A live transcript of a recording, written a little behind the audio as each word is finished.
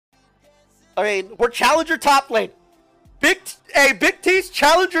I mean, we're challenger top lane. Big T's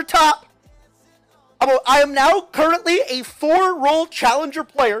challenger top. I am now currently a 4-role challenger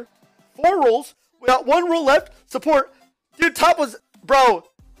player. 4 roles. We got 1 role left. Support. Dude, top was... Bro,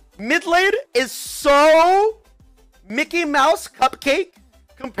 mid lane is so Mickey Mouse cupcake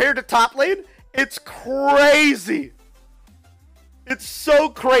compared to top lane. It's crazy. It's so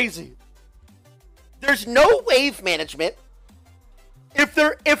crazy. There's no wave management.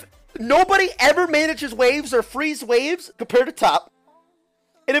 If nobody ever manages waves or freeze waves compared to top,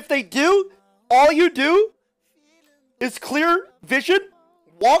 and if they do, all you do is clear vision,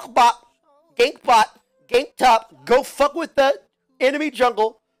 walk bot, gank top, go fuck with the enemy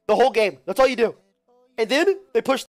jungle the whole game. That's all you do. And then they push